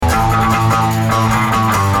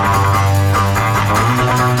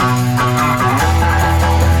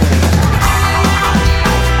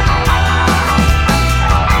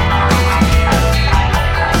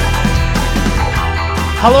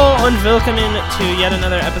Hallo und willkommen to yet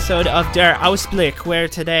another episode of Der Ausblick, where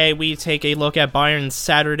today we take a look at Bayern's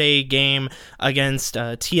Saturday game against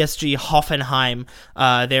TSG Hoffenheim.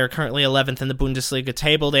 They are currently 11th in the Bundesliga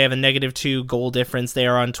table. They have a -2 goal difference. They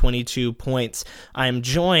are on 22 points. I am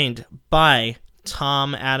joined by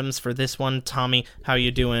Tom Adams for this one. Tommy, how are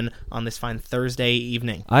you doing on this fine Thursday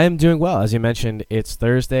evening? I am doing well. As you mentioned, it's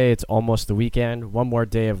Thursday. It's almost the weekend. One more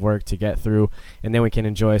day of work to get through, and then we can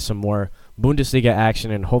enjoy some more Bundesliga action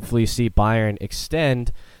and hopefully see Bayern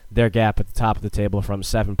extend their gap at the top of the table from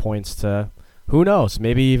 7 points to, who knows,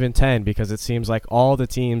 maybe even 10, because it seems like all the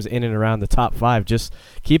teams in and around the top 5 just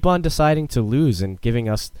keep on deciding to lose and giving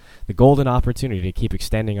us the golden opportunity to keep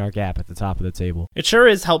extending our gap at the top of the table. It sure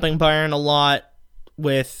is helping Bayern a lot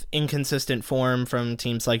with inconsistent form from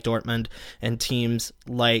teams like Dortmund and teams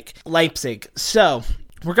like Leipzig. So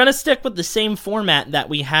we're going to stick with the same format that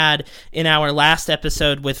we had in our last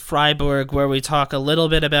episode with Freiburg, where we talk a little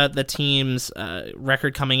bit about the team's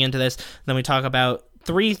record coming into this. Then we talk about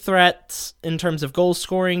 3 threats in terms of goal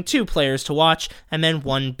scoring, 2 players to watch, and then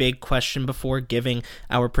 1 big question before giving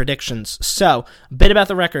our predictions. So, a bit about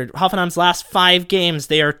the record. Hoffenheim's last 5 games,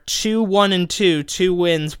 they are 2-1-2, 2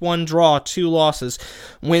 wins, 1 draw, 2 losses.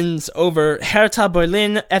 Wins over Hertha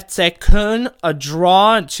Berlin, FC Köln, a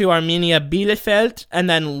draw to Arminia Bielefeld, and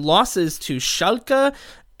then losses to Schalke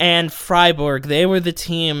and Freiburg. They were the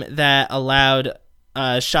team that allowed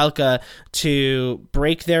Schalke to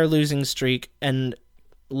break their losing streak and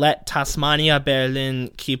let Tasmania Berlin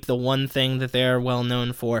keep the one thing that they are well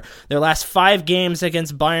known for. Their last 5 games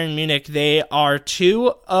against Bayern Munich, they are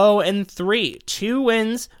 2-0-3. 2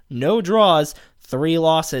 wins, no draws, 3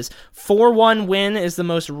 losses. 4-1 win is the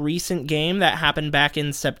most recent game that happened back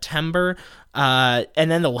in September. And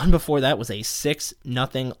then the one before that was a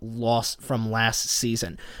 6-0 loss from last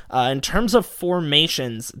season. In terms of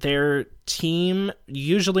formations, their team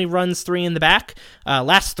usually runs 3 in the back.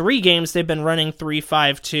 Last 3 games, they've been running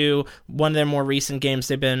 3-5-2. One of their more recent games,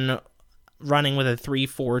 they've been running with a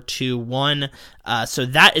 3-4-2-1. So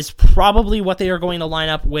that is probably what they are going to line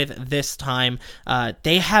up with this time.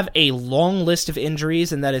 They have a long list of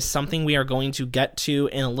injuries, and that is something we are going to get to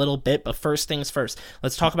in a little bit. But first things first,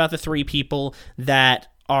 let's talk about the 3 people that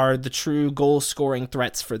are the true goal-scoring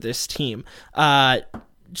threats for this team.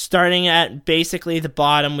 Starting at basically the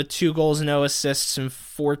bottom with 2 goals, no assists in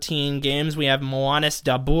 14 games, we have Moanis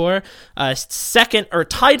Dabur. Second, or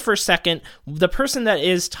tied for second, the person that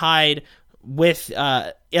is tied with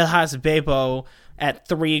Ilhaz Bebo at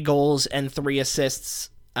 3 goals and 3 assists.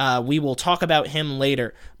 We will talk about him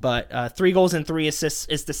later, but 3 goals and 3 assists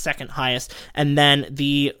is the second highest. And then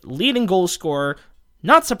the leading goal scorer,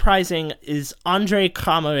 not surprising, is Andrej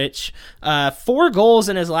Kramaric. 4 goals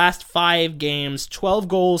in his last 5 games, 12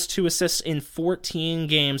 goals, 2 assists in 14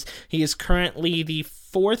 games. He is currently the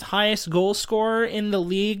 4th highest goal scorer in the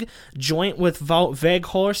league, joint with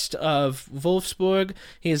Weghorst of Wolfsburg.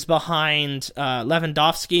 He is behind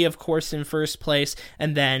Lewandowski, of course, in first place,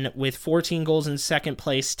 and then with 14 goals in second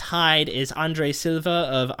place, tied is Andre Silva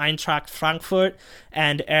of Eintracht Frankfurt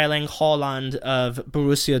and Erling Haaland of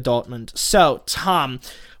Borussia Dortmund. So, Tom,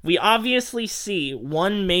 we obviously see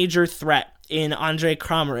one major threat in Andrej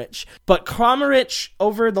Kramaric, but Kramaric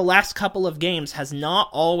over the last couple of games has not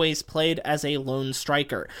always played as a lone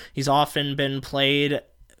striker. He's often been played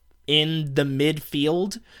in the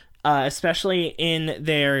midfield, especially in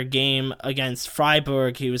their game against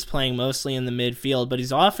Freiburg. He was playing mostly in the midfield, but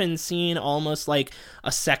he's often seen almost like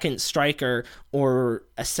a second striker or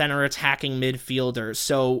a center attacking midfielder.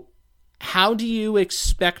 So how do you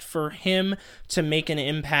expect for him to make an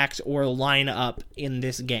impact or line up in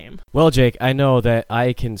this game? Well, Jake, I know that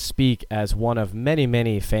I can speak as one of many,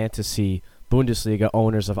 many fantasy Bundesliga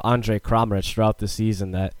owners of Andrej Kramaric throughout the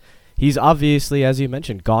season that he's obviously, as you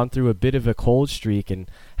mentioned, gone through a bit of a cold streak and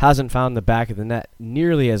hasn't found the back of the net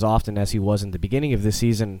nearly as often as he was in the beginning of the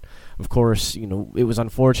season. Of course, it was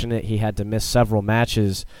unfortunate he had to miss several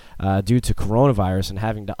matches due to coronavirus and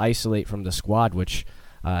having to isolate from the squad, which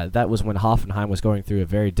that was when Hoffenheim was going through a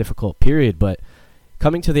very difficult period. But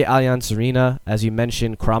coming to the Allianz Arena, as you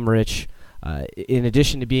mentioned, Kramaric, in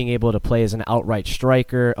addition to being able to play as an outright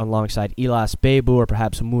striker alongside Ilhaz Bebo or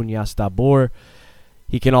perhaps Moanis Dabur,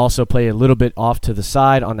 he can also play a little bit off to the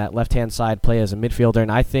side on that left-hand side, play as a midfielder.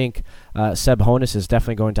 And I think Seb Hoeneß is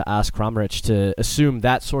definitely going to ask Kramaric to assume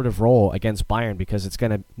that sort of role against Bayern, because it's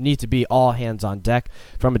going to need to be all hands on deck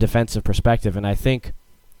from a defensive perspective. And I think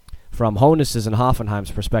from Hoeneß's and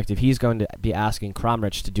Hoffenheim's perspective, he's going to be asking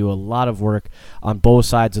Kramaric to do a lot of work on both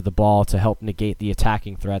sides of the ball to help negate the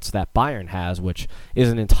attacking threats that Bayern has, which is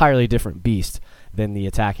an entirely different beast than the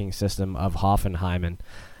attacking system of Hoffenheim. And,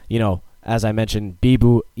 as I mentioned,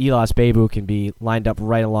 Elas Bebu can be lined up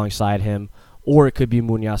right alongside him, or it could be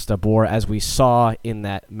Munoz Dabur, as we saw in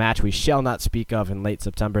that match we shall not speak of in late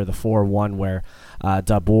September, the 4-1, where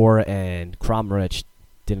Dabur and Kramaric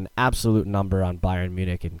did an absolute number on Bayern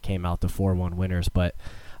Munich and came out the 4-1 winners. But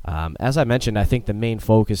as I mentioned, I think the main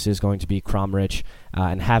focus is going to be Kramaric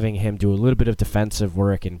and having him do a little bit of defensive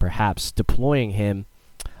work and perhaps deploying him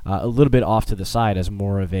a little bit off to the side as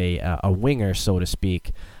more of a winger, so to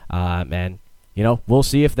speak. And, we'll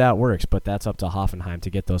see if that works, but that's up to Hoffenheim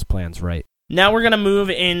to get those plans right. Now we're going to move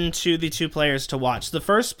into the two players to watch. The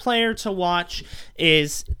first player to watch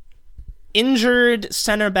is injured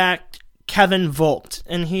center back Kevin Vogt,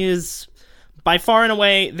 and he is by far and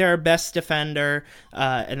away their best defender.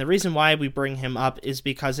 And the reason why we bring him up is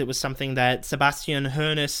because it was something that Sebastian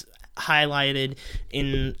Hoeneß highlighted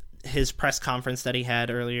in his press conference that he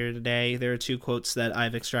had earlier today. There are two quotes that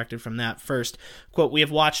I've extracted from that. First, quote, "We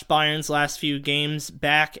have watched Bayern's last few games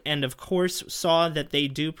back and of course saw that they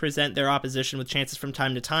do present their opposition with chances from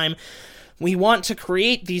time to time. We want to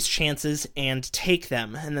create these chances and take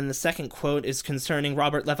them." And then the second quote is concerning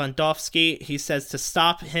Robert Lewandowski. He says, "To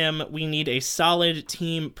stop him, we need a solid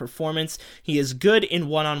team performance. He is good in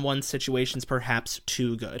one-on-one situations, perhaps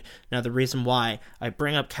too good." Now, the reason why I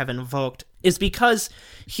bring up Kevin Vogt is because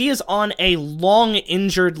he is on a long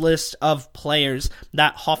injured list of players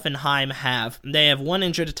that Hoffenheim have. They have one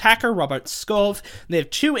injured attacker, Robert Skov. They have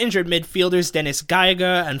two injured midfielders, Dennis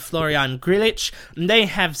Geiger and Florian Grilic. And they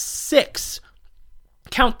have six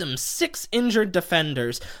injured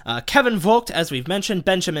defenders. Kevin Vogt, as we've mentioned,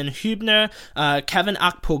 Benjamin Hübner, Kevin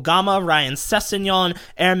Akpogama, Ryan Sessegnon,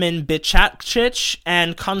 Ermin Bicacic,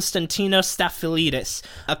 and Konstantinos Stafylidis.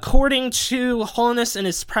 According to Hoeneß in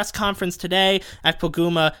his press conference today,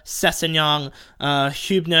 Akpoguma, Sessegnon,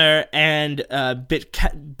 Hübner, and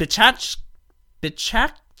Bicacic,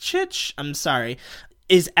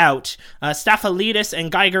 is out. Stafylidis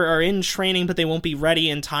and Geiger are in training, but they won't be ready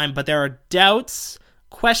in time. But there are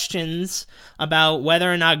questions about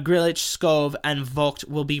whether or not Grilic, Skov, and Vogt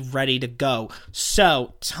will be ready to go.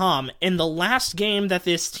 So, Tom, in the last game that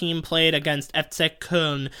this team played against FC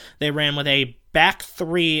Köln, they ran with a back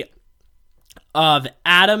three of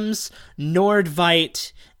Adams,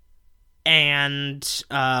 Nordveit, and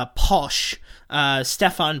Posch,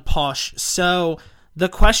 Stefan Posch. So the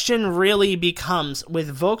question really becomes, with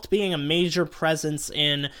Vogt being a major presence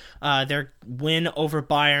in their win over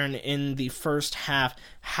Bayern in the first half,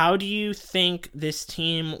 how do you think this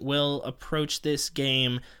team will approach this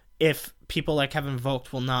game if people like Kevin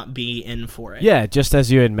Vogt will not be in for it? Yeah, just as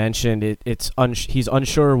you had mentioned, he's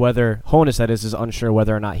unsure whether, Hoeneß that is unsure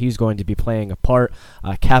whether or not he's going to be playing a part.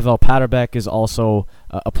 Kavel Paterbeck is also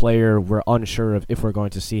a player we're unsure of if we're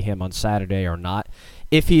going to see him on Saturday or not.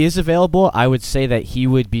 If he is available, I would say that he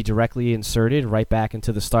would be directly inserted right back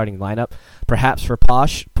into the starting lineup. Perhaps for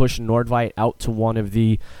Posch, push Nordveit out to one of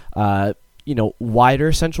the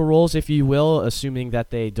wider central roles, if you will, assuming that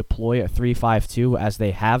they deploy a 3-5-2 as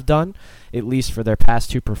they have done, at least for their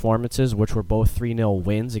past two performances, which were both 3-0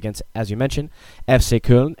 wins against, as you mentioned, FC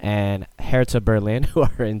Köln and Hertha Berlin, who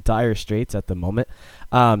are in dire straits at the moment.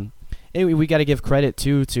 Anyway, we got to give credit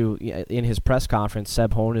to in his press conference,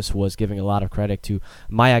 Seb Hoeneß was giving a lot of credit to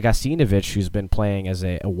Maja Gasinovic, who's been playing as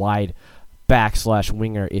a wide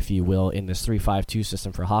back/winger, if you will, in this 3-5-2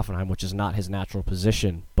 system for Hoffenheim, which is not his natural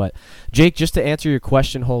position. But Jake, just to answer your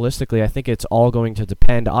question holistically, I think it's all going to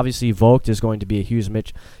depend. Obviously, Vogt is going to be a huge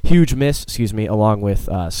miss, along with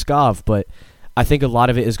Skov, but I think a lot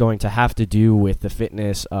of it is going to have to do with the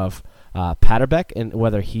fitness of Paterbeck and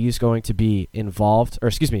whether he's going to be involved,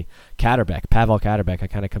 Kaderbeck, Pavel Kaderbeck. I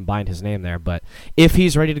kind of combined his name there, but if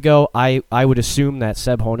he's ready to go, I would assume that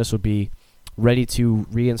Seb Hoeneß would be ready to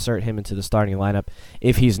reinsert him into the starting lineup.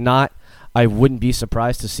 If he's not, I wouldn't be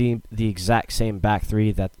surprised to see the exact same back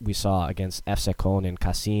three that we saw against FC Köln and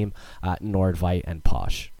Kasim, Nordveit, and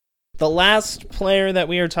Posch. The last player that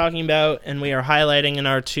we are talking about and we are highlighting in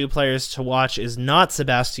our two players to watch is not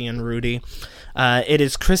Sebastian Rudy. It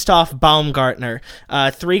is Christoph Baumgartner.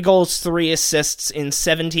 3 goals, 3 assists in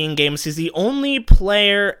 17 games. He's the only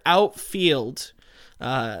player outfield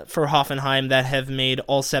for Hoffenheim that have made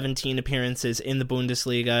all 17 appearances in the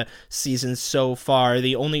Bundesliga season so far.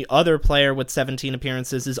 The only other player with 17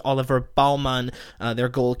 appearances is Oliver Baumann, their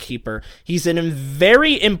goalkeeper. He's a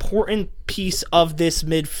very important piece of this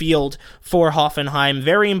midfield for Hoffenheim.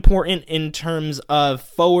 Very important in terms of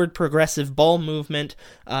forward progressive ball movement,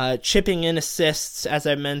 chipping in assists, as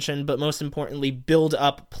I mentioned, but most importantly, build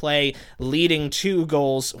up play leading to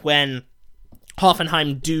goals when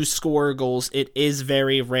Hoffenheim do score goals. It is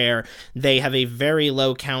very rare. They have a very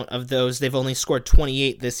low count of those. They've only scored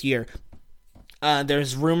 28 this year.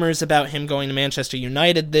 There's rumors about him going to Manchester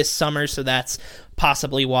United this summer, so that's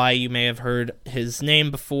possibly why you may have heard his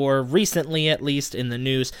name before, recently at least, in the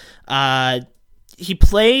news. He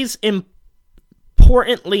plays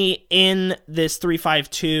importantly in this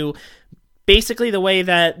 3-5-2. Basically, the way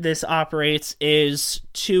that this operates is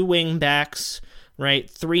 2 wing backs, right?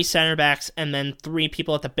 3 center backs, and then 3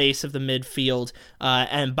 people at the base of the midfield.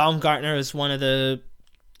 And Baumgartner is one of the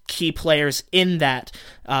key players in that.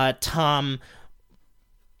 Tom,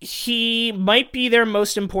 he might be their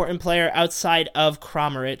most important player outside of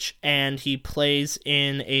Kramaric, and he plays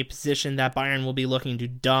in a position that Bayern will be looking to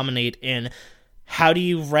dominate in. How do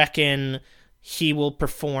you reckon he will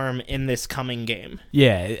perform in this coming game?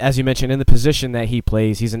 Yeah, as you mentioned, in the position that he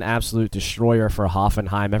plays, he's an absolute destroyer for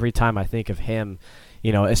Hoffenheim. Every time I think of him,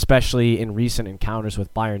 especially in recent encounters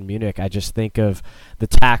with Bayern Munich, I just think of the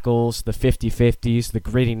tackles, the 50-50s, the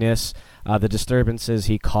grittiness, the disturbances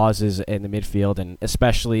he causes in the midfield, and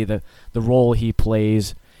especially the role he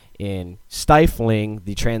plays in stifling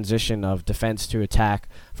the transition of defense to attack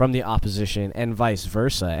from the opposition and vice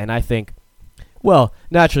versa. And I think, well,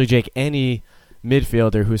 naturally, Jake, any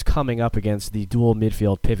midfielder who's coming up against the dual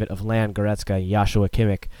midfield pivot of Leon Goretzka and Joshua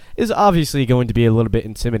Kimmich is obviously going to be a little bit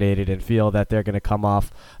intimidated and feel that they're going to come off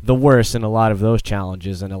the worst in a lot of those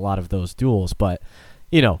challenges and a lot of those duels. But,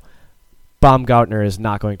 Baumgartner is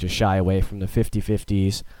not going to shy away from the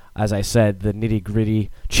 50-50s. As I said, the nitty-gritty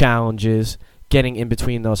challenges, getting in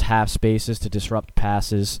between those half spaces to disrupt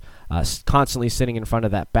passes, constantly sitting in front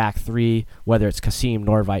of that back 3, whether it's Kasim,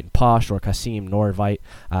 Norvite, and Posch, or Kasim, Norvite,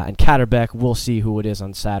 and Katterbeck. We'll see who it is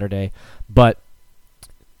on Saturday. But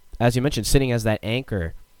as you mentioned, sitting as that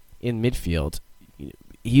anchor in midfield,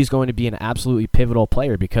 he's going to be an absolutely pivotal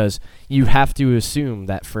player, because you have to assume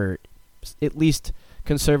that for at least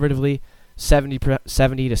conservatively 70 to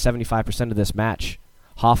 75% of this match,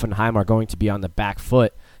 Hoffenheim are going to be on the back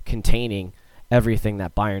foot, containing everything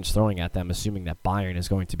that Bayern's throwing at them, assuming that Bayern is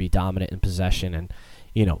going to be dominant in possession and,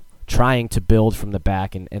 trying to build from the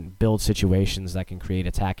back and build situations that can create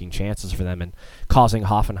attacking chances for them and causing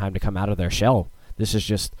Hoffenheim to come out of their shell. This is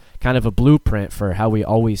just kind of a blueprint for how we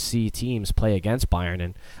always see teams play against Bayern,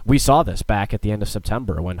 and we saw this back at the end of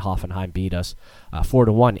September when Hoffenheim beat us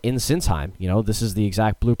 4-1 in Sinsheim. This is the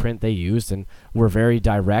exact blueprint they used, and were very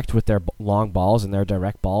direct with their long balls, and their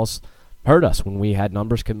direct balls hurt us when we had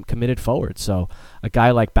numbers committed forward. So a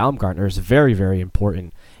guy like Baumgartner is very, very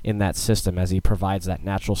important in that system, as he provides that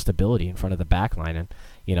natural stability in front of the back line.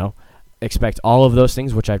 And, expect all of those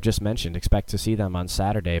things which I've just mentioned, expect to see them on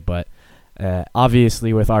Saturday. But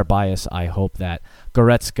obviously with our bias, I hope that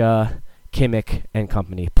Goretzka, Kimmich, and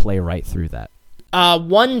company play right through that.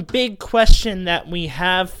 One big question that we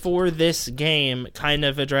have for this game kind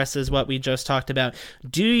of addresses what we just talked about.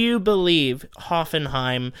 Do you believe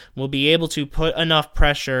Hoffenheim will be able to put enough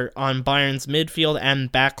pressure on Bayern's midfield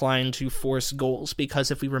and backline to force goals? Because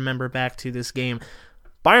if we remember back to this game,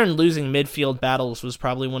 Bayern losing midfield battles was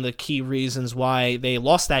probably one of the key reasons why they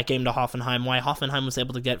lost that game to Hoffenheim, why Hoffenheim was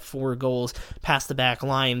able to get 4 goals past the back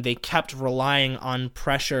line. They kept relying on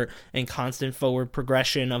pressure and constant forward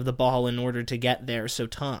progression of the ball in order to get there. So,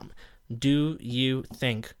 Tom, do you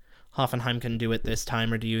think Hoffenheim can do it this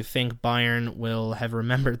time, or do you think Bayern will have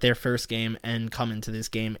remembered their first game and come into this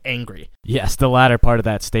game angry? Yes, the latter part of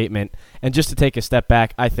that statement. And just to take a step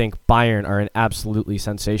back, I think Bayern are in absolutely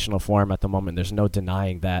sensational form at the moment. There's no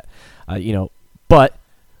denying that, but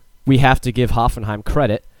we have to give Hoffenheim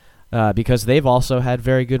credit because they've also had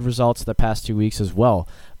very good results the past 2 weeks as well.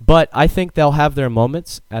 But I think they'll have their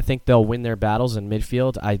moments. I think they'll win their battles in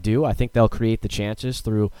midfield. I do. I think they'll create the chances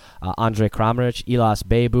through Andre Kramaric, Ilas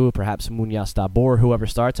Bebu, perhaps Munyas Dabur, whoever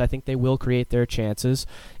starts. I think they will create their chances.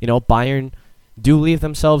 Bayern do leave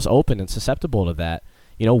themselves open and susceptible to that.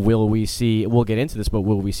 Will we see, we'll get into this, but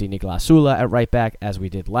will we see Niklas Süle at right back as we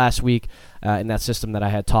did last week in that system that I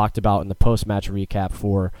had talked about in the post-match recap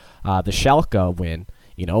for the Schalke win?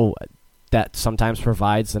 That sometimes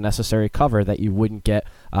provides the necessary cover that you wouldn't get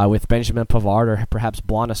with Benjamin Pavard or perhaps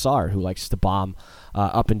Bouna Sarr, who likes to bomb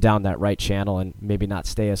up and down that right channel and maybe not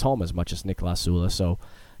stay as home as much as Niklas Süle. So,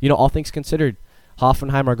 all things considered,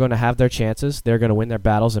 Hoffenheim are going to have their chances. They're going to win their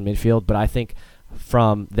battles in midfield, but I think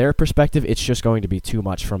from their perspective, it's just going to be too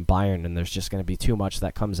much from Bayern, and there's just going to be too much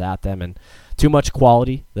that comes at them, and too much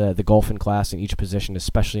quality. The Golfing class in each position,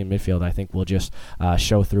 especially in midfield, I think will just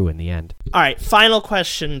show through in the end. All right, final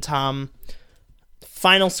question, Tom.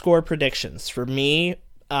 Final score predictions. For me,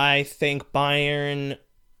 I think Bayern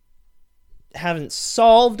haven't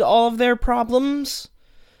solved all of their problems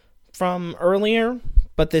from earlier,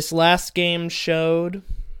 but this last game showed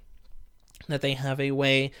that they have a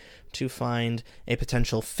way to find a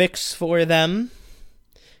potential fix for them.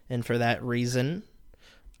 And for that reason,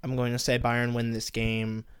 I'm going to say Bayern win this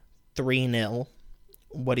game 3-0.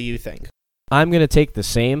 What do you think? I'm going to take the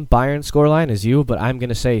same Bayern scoreline as you, but I'm going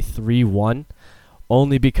to say 3-1,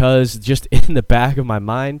 only because just in the back of my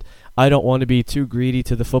mind, I don't want to be too greedy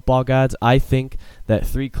to the football gods. I think that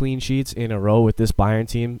 3 clean sheets in a row with this Bayern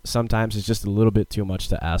team sometimes is just a little bit too much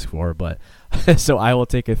to ask for. But so I will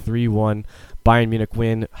take a 3-1 Bayern Munich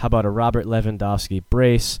win. How about a Robert Lewandowski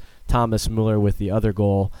brace, Thomas Müller with the other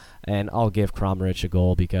goal, and I'll give Kramaric a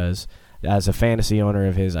goal because as a fantasy owner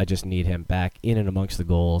of his, I just need him back in and amongst the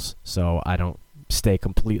goals so I don't stay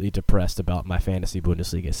completely depressed about my fantasy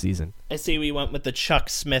Bundesliga season. I see we went with the Chuck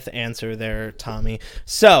Smith answer there, Tommy.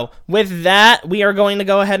 So, with that, we are going to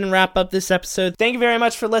go ahead and wrap up this episode. Thank you very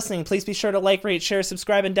much for listening. Please be sure to like, rate, share,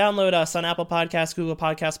 subscribe, and download us on Apple Podcasts, Google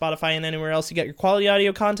Podcasts, Spotify, and anywhere else you get your quality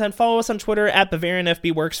audio content. Follow us on Twitter at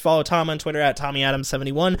BavarianFBWorks. Follow Tom on Twitter at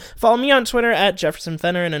TommyAdams71. Follow me on Twitter at Jefferson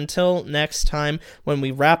Fenner. And until next time, when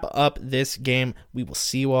we wrap up this game, we will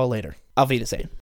see you all later. Auf Wiedersehen.